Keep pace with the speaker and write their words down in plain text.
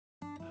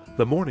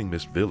The Morning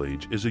Mist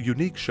Village is a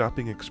unique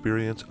shopping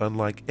experience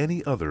unlike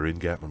any other in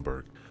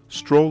Gatlinburg.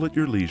 Stroll at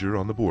your leisure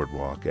on the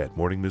boardwalk at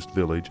Morning Mist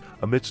Village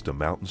amidst a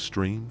mountain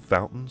stream,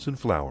 fountains, and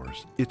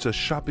flowers. It's a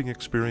shopping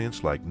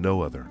experience like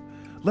no other.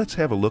 Let's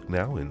have a look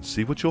now and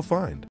see what you'll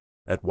find.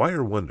 At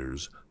Wire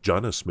Wonders,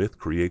 Jonna Smith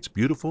creates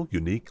beautiful,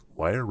 unique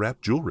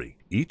wire-wrapped jewelry.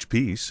 Each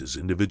piece is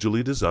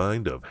individually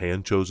designed of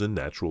hand-chosen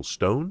natural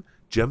stone,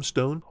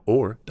 gemstone,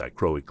 or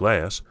dichroic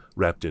glass,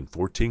 wrapped in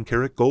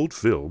 14-karat gold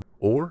filled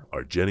or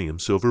argentium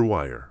silver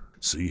wire.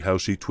 See how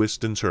she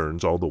twists and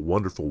turns all the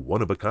wonderful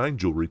one-of-a-kind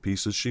jewelry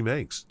pieces she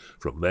makes,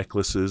 from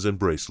necklaces and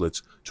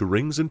bracelets to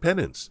rings and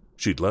pendants.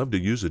 She'd love to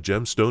use a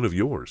gemstone of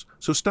yours,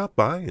 so stop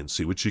by and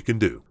see what she can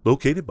do.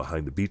 Located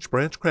behind the Beach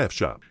Branch Craft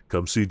Shop.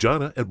 Come see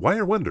Jonna at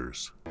Wire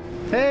Wonders.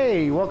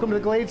 Hey, welcome to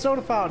the Glade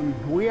Soda Fountain.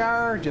 We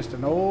are just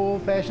an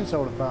old-fashioned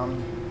soda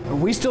fountain.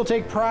 We still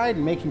take pride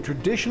in making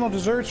traditional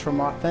desserts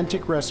from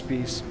authentic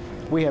recipes.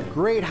 We have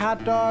great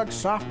hot dogs,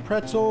 soft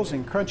pretzels,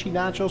 and crunchy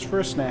nachos for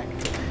a snack.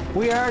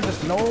 We are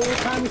just an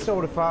old-timey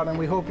soda fountain, and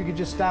we hope you could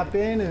just stop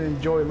in and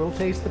enjoy a little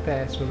taste of the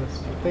past with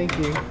us. Thank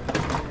you.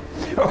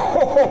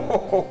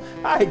 Oh,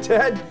 hi,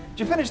 Ted. Did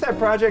you finish that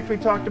project we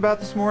talked about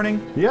this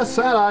morning? Yes,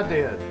 sir, I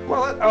did.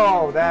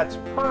 Well, that's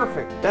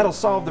perfect. That'll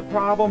solve the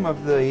problem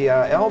of the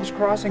elves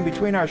crossing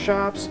between our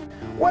shops.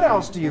 What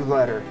else do you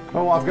letter?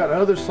 Oh, I've got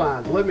other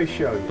signs. Let me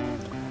show you.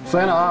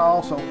 Santa, I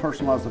also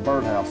personalize the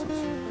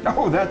birdhouses.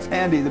 Oh, that's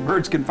handy. The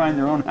birds can find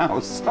their own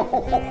house.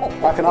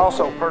 I can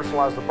also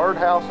personalize the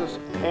birdhouses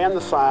and the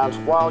signs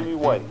while you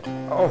wait.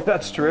 Oh,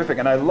 that's terrific,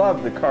 and I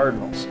love the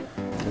cardinals.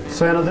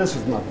 Santa, this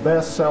is my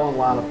best-selling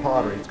line of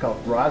pottery. It's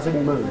called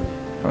Rising Moon.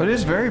 Oh, it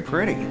is very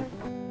pretty.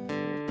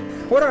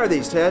 What are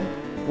these, Ted?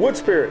 Wood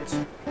spirits.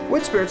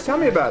 Wood spirits, tell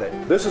me about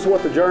it. This is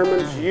what the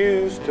Germans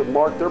used to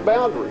mark their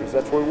boundaries.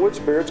 That's where wood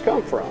spirits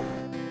come from.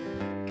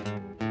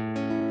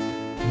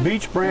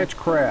 Beach Branch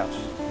Crafts,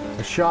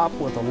 a shop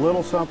with a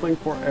little something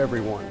for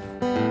everyone.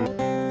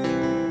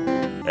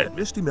 At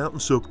Misty Mountain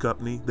Soap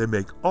Company, they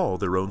make all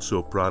their own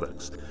soap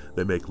products.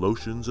 They make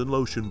lotions and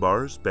lotion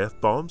bars, bath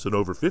bombs, and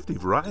over 50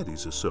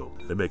 varieties of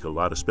soap. They make a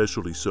lot of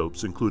specialty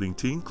soaps, including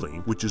Teen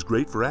Clean, which is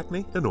great for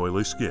acne and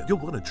oily skin. You'll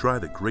want to try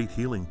the great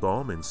healing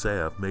balm and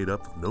salve made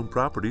up of known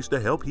properties to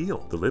help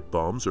heal. The lip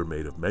balms are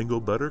made of mango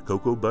butter,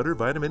 cocoa butter,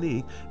 vitamin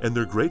E, and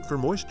they're great for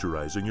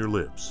moisturizing your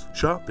lips.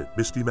 Shop at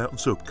Misty Mountain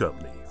Soap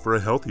Company for a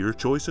healthier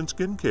choice in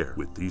skincare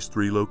with these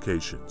 3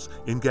 locations.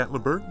 In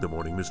Gatlinburg, the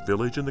Morning Mist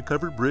Village and the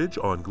Covered Bridge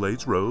on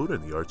Glades Road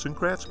and the Arts and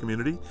Crafts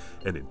community,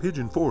 and in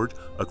Pigeon Forge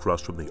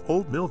across from the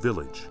Old Mill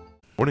Village.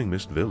 Morning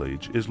Mist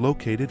Village is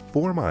located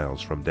 4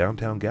 miles from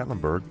downtown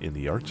Gatlinburg in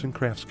the Arts and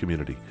Crafts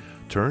community.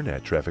 Turn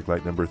at traffic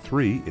light number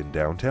 3 in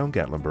downtown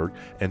Gatlinburg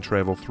and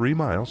travel 3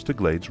 miles to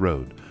Glades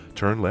Road.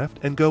 Turn left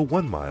and go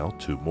 1 mile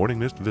to Morning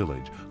Mist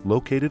Village,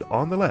 located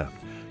on the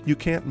left. You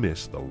can't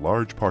miss the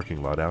large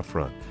parking lot out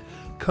front.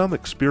 Come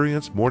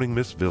experience Morning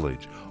Mist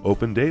Village.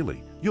 Open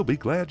daily. You'll be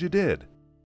glad you did.